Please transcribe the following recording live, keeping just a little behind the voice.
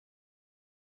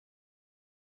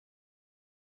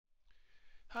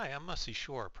Hi, I'm Mussy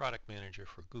Shore, Product Manager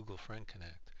for Google Friend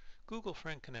Connect. Google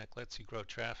Friend Connect lets you grow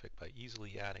traffic by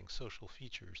easily adding social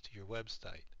features to your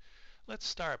website. Let's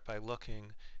start by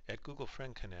looking at Google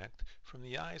Friend Connect from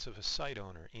the eyes of a site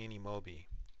owner, Annie Moby.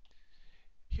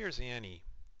 Here's Annie.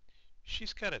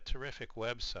 She's got a terrific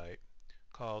website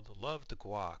called Love the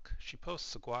Guac. She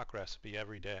posts a guac recipe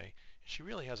every day, and she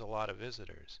really has a lot of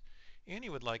visitors. Annie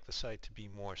would like the site to be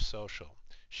more social.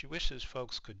 She wishes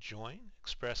folks could join,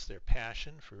 express their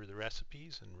passion for the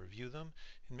recipes and review them,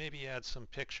 and maybe add some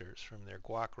pictures from their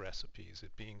guac recipes,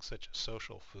 it being such a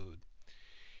social food.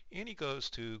 Annie goes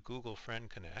to Google Friend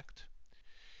Connect.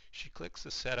 She clicks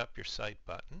the Set Up Your Site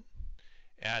button,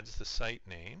 adds the site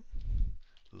name,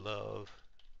 Love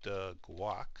the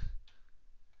Guac,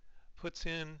 puts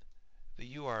in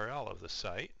the URL of the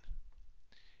site,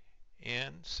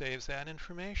 and saves that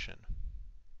information.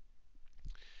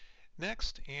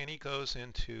 Next, Annie goes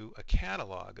into a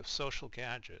catalog of social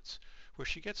gadgets where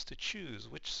she gets to choose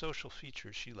which social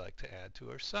features she'd like to add to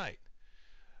her site.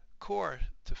 Core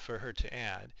for her to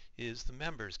add is the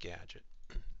Members gadget.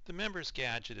 The Members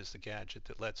gadget is the gadget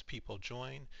that lets people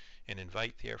join and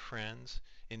invite their friends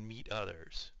and meet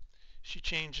others. She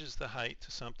changes the height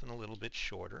to something a little bit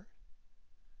shorter.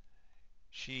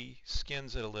 She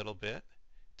skins it a little bit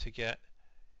to get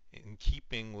in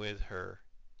keeping with her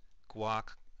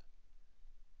guac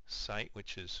site,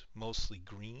 which is mostly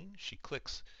green. She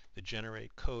clicks the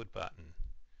Generate Code button.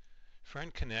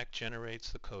 Friend Connect generates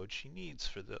the code she needs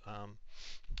for the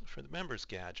Members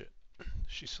gadget.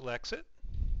 She selects it,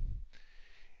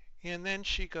 and then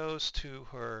she goes to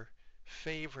her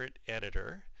favorite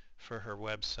editor for her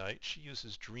website. She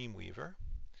uses Dreamweaver.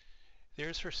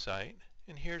 There's her site,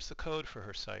 and here's the code for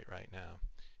her site right now.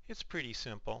 It's pretty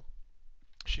simple.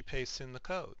 She pastes in the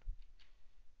code.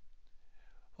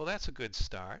 Well, that's a good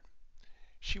start.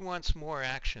 She wants more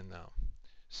action though.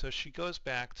 So she goes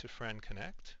back to Friend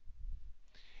Connect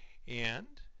and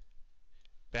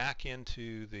back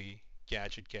into the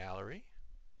gadget gallery,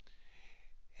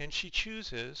 and she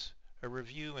chooses a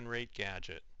review and rate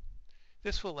gadget.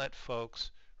 This will let folks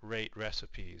rate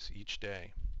recipes each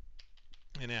day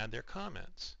and add their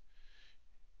comments.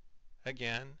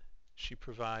 Again, she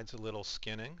provides a little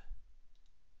skinning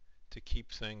to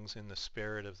keep things in the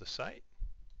spirit of the site.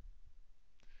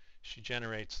 She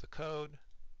generates the code,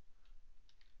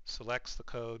 selects the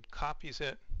code, copies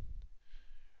it,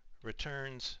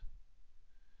 returns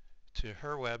to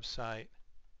her website,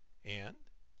 and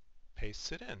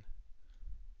pastes it in.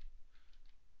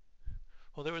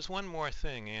 Well, there was one more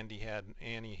thing Annie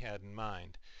had in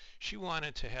mind. She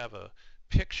wanted to have a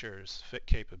pictures fit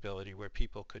capability where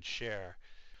people could share.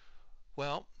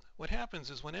 Well, what happens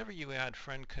is whenever you add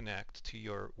Friend Connect to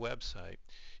your website,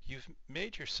 you've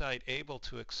made your site able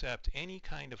to accept any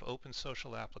kind of open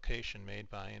social application made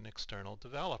by an external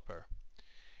developer.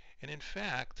 And in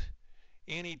fact,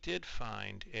 Annie did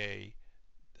find a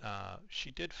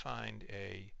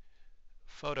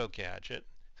photo gadget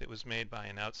that was made by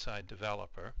an outside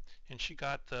developer, and she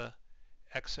got the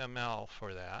XML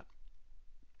for that.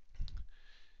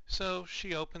 So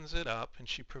she opens it up and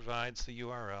she provides the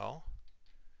URL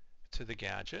to the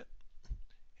gadget,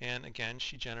 and again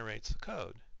she generates the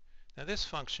code. Now this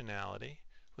functionality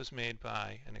was made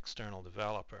by an external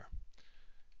developer,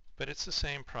 but it's the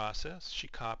same process. She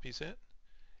copies it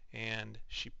and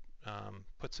she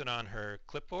puts it on her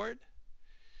clipboard.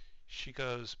 She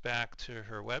goes back to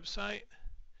her website,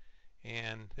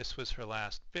 and this was her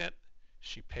last bit.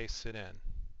 She pastes it in.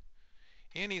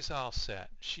 Annie's all set.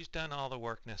 She's done all the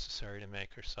work necessary to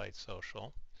make her site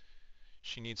social.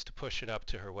 She needs to push it up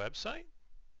to her website,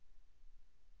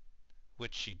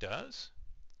 which she does.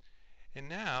 And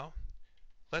now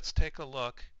let's take a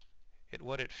look at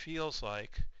what it feels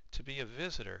like to be a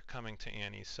visitor coming to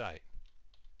Annie's site.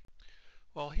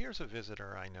 Well, here's a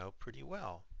visitor I know pretty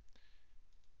well.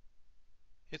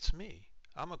 It's me.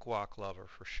 I'm a guac lover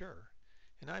for sure.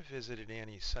 And I've visited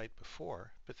Annie's site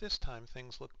before, but this time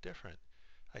things look different.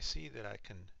 I see that I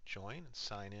can join and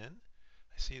sign in.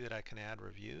 I see that I can add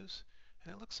reviews,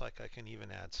 and it looks like I can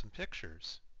even add some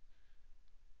pictures.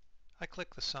 I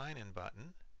click the sign in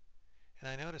button, and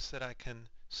I notice that I can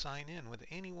sign in with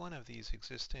any one of these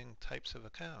existing types of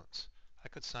accounts. I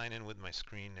could sign in with my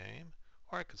screen name,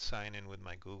 or I could sign in with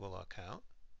my Google account.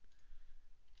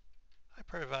 I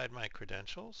provide my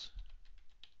credentials.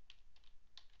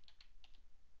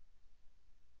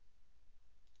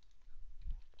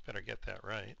 Better get that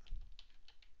right.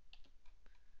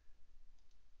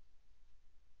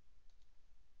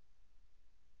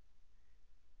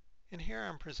 And here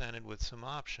I'm presented with some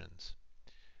options.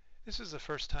 This is the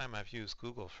first time I've used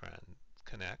Google Friend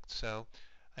Connect, so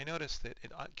I notice that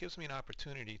it gives me an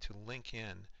opportunity to link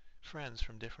in friends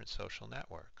from different social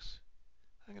networks.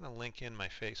 I'm going to link in my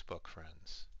Facebook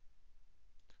friends,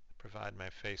 provide my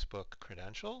Facebook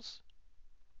credentials,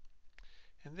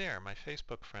 and there my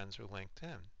Facebook friends are linked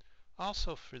in.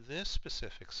 Also, for this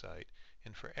specific site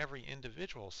and for every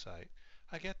individual site,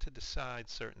 I get to decide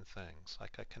certain things,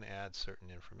 like I can add certain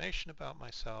information about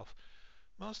myself.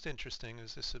 Most interesting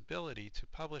is this ability to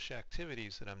publish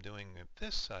activities that I'm doing at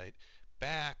this site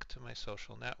back to my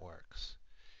social networks.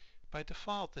 By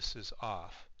default, this is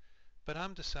off, but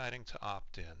I'm deciding to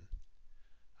opt in.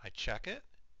 I check it,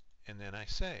 and then I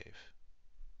save.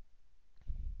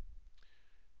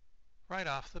 Right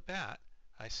off the bat,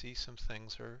 I see some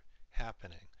things are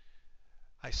happening.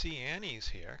 I see Annie's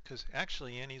here, because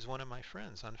actually Annie's one of my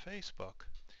friends on Facebook.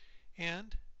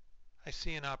 And I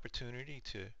see an opportunity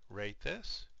to rate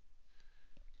this,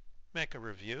 make a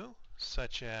review,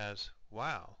 such as,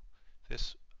 wow,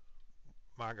 this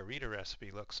margarita recipe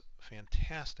looks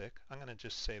fantastic. I'm going to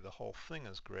just say the whole thing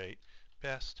is great.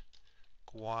 Best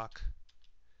guac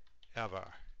ever.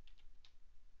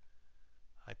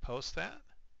 I post that,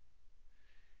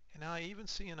 and now I even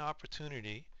see an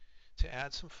opportunity to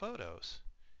add some photos.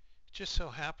 It just so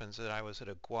happens that I was at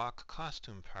a guac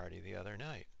costume party the other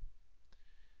night.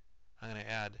 I'm going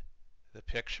to add the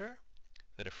picture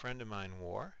that a friend of mine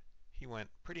wore. He went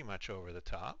pretty much over the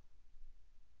top.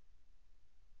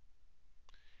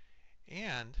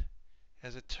 And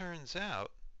as it turns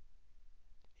out,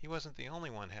 he wasn't the only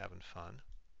one having fun.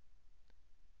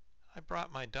 I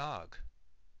brought my dog,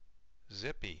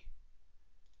 Zippy,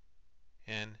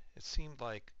 and it seemed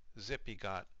like Zippy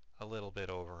got a little bit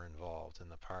over involved in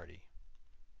the party.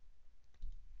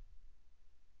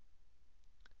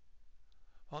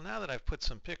 Well, now that I've put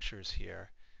some pictures here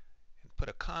and put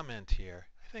a comment here,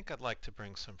 I think I'd like to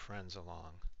bring some friends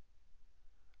along.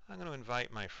 I'm going to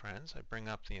invite my friends. I bring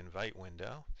up the invite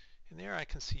window, and there I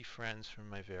can see friends from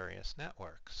my various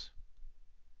networks.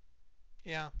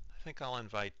 Yeah, I think I'll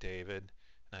invite David,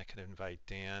 and I can invite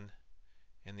Dan,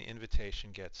 and the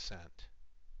invitation gets sent.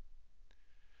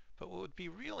 But what would be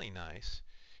really nice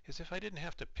is if I didn't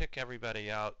have to pick everybody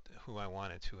out who I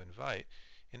wanted to invite,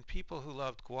 and people who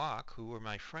loved guac, who were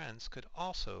my friends, could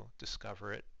also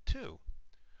discover it too.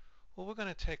 Well, we're going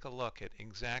to take a look at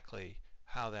exactly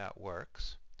how that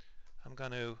works. I'm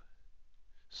going to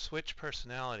switch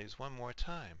personalities one more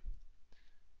time.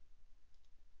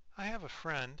 I have a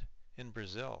friend in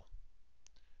Brazil.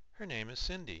 Her name is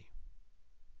Cindy.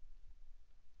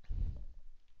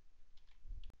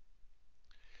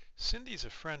 Cindy's a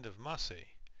friend of Mussy,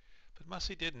 but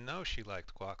Mussy didn't know she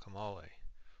liked guacamole.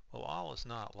 Well, all is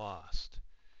not lost.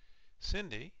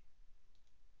 Cindy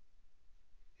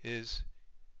is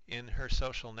in her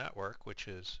social network, which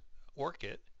is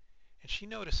Orkut, and she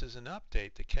notices an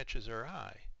update that catches her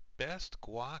eye. Best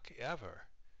guac ever.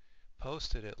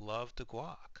 Posted at Love the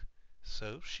Guac.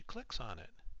 So she clicks on it.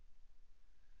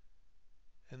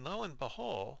 And lo and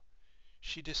behold,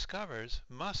 she discovers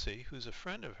Mussy, who's a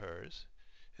friend of hers,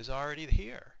 is already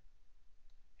here.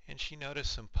 And she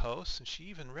noticed some posts, and she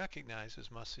even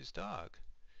recognizes Mussy's dog.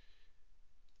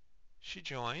 She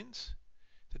joins.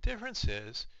 The difference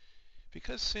is,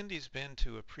 because Cindy's been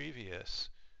to a previous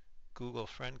Google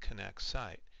Friend Connect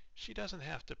site, she doesn't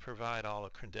have to provide all the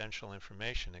credential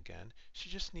information again. She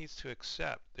just needs to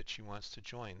accept that she wants to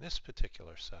join this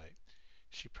particular site.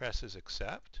 She presses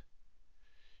accept.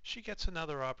 She gets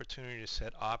another opportunity to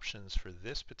set options for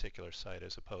this particular site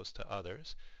as opposed to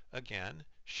others. Again,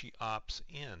 she opts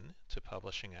in to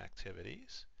publishing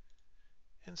activities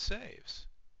and saves.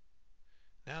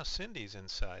 Now Cindy's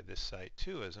inside this site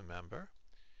too as a member.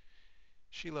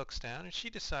 She looks down and she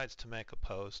decides to make a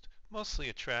post, mostly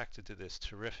attracted to this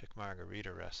terrific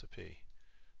margarita recipe.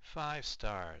 5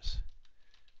 stars.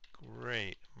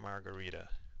 Great margarita.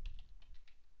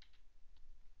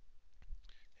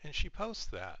 And she posts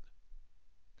that.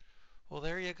 Well,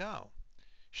 there you go.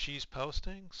 She's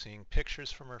posting, seeing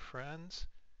pictures from her friends,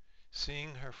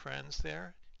 seeing her friends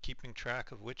there, keeping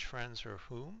track of which friends are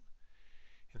whom,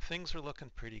 and things are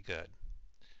looking pretty good.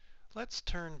 Let's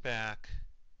turn back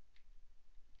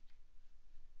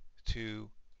to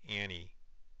Annie,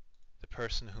 the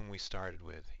person whom we started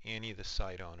with, Annie the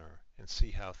site owner, and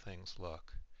see how things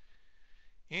look.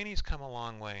 Annie's come a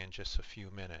long way in just a few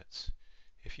minutes.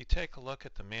 If you take a look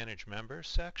at the Manage Members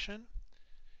section,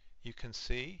 you can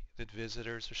see that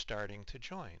visitors are starting to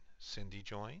join. Cindy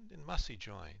joined and Mussy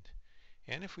joined.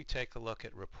 And if we take a look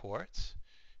at reports,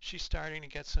 she's starting to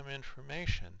get some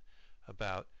information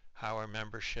about how our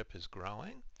membership is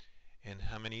growing and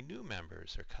how many new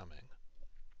members are coming.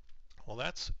 Well,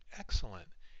 that's excellent.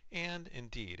 And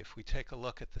indeed, if we take a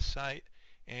look at the site,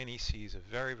 Annie sees a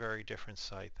very, very different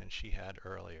site than she had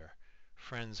earlier.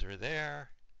 Friends are there.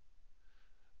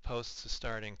 Posts are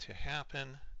starting to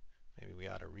happen. Maybe we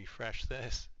ought to refresh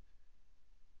this.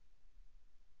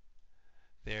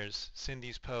 There's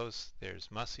Cindy's post, there's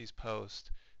Mussie's post,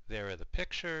 there are the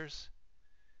pictures,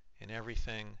 and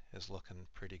everything is looking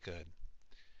pretty good.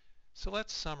 So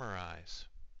let's summarize.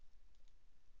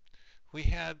 We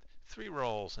had 3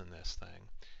 roles in this thing,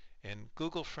 and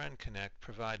Google Friend Connect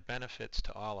provide benefits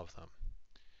to all of them.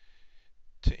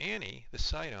 To Annie, the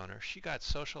site owner, she got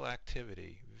social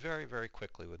activity very, very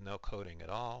quickly with no coding at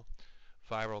all.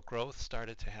 Viral growth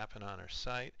started to happen on her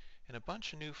site, and a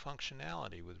bunch of new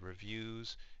functionality with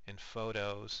reviews and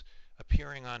photos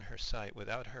appearing on her site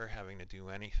without her having to do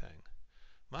anything.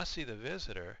 Mussie, the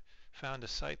visitor, found a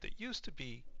site that used to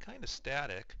be kind of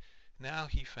static. Now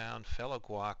he found fellow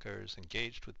guackers,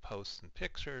 engaged with posts and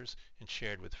pictures, and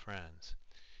shared with friends.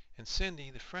 And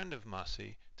Cindy, the friend of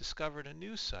Mussie, discovered a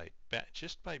new site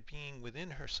just by being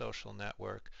within her social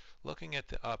network, looking at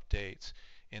the updates,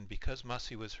 and because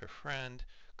Mussie was her friend,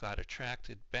 got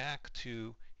attracted back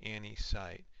to Annie's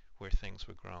site where things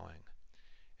were growing.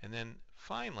 And then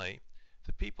finally,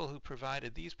 the people who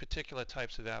provided these particular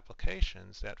types of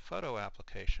applications, that photo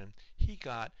application, he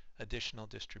got additional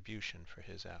distribution for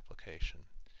his application.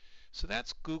 So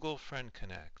that's Google Friend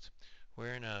Connect.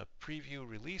 We're in a preview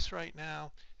release right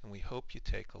now, and we hope you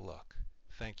take a look.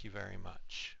 Thank you very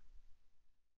much.